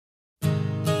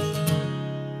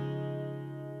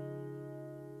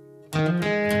She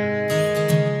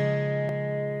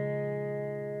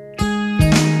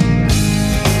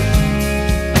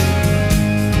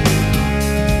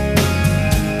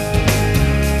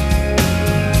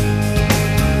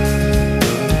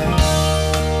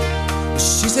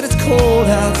said it's cold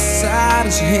outside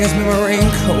and she hands me my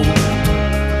raincoat.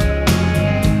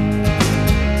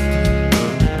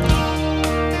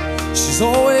 She's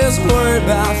always worried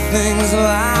about things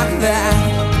like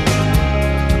that.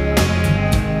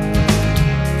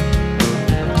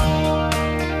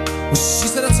 Well, she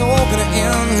said it's all gonna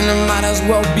end and it might as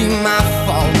well be my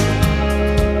fault.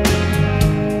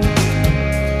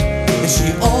 And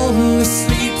she only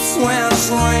sleeps when it's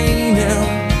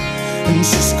raining. And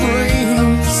she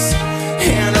screams,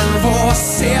 and her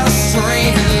voice is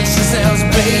strange. She says,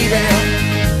 baby,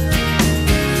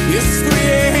 it's 3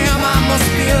 AM, I must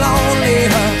be lonely.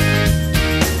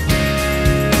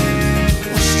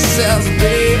 She says,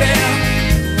 baby,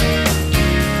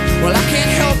 well, I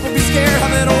can't help but be scared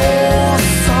of it all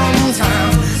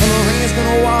sometimes. And the rain's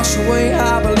gonna wash away,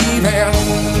 I believe it.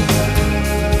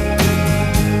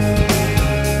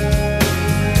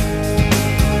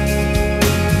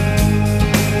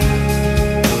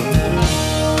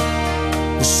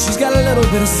 Got a little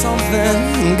bit of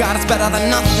something, God, it's better than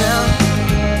nothing.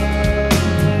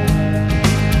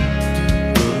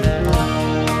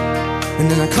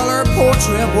 And in a color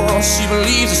portrait, well, she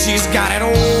believes that she's got it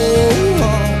all.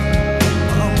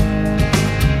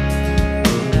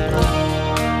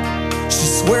 She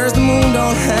swears the moon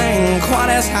don't hang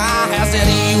quite as high as it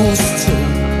used to.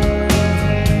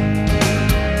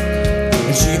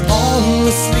 And she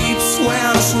only sleeps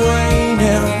when it's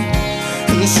raining.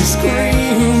 And she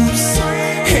screams,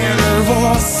 and her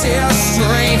voice is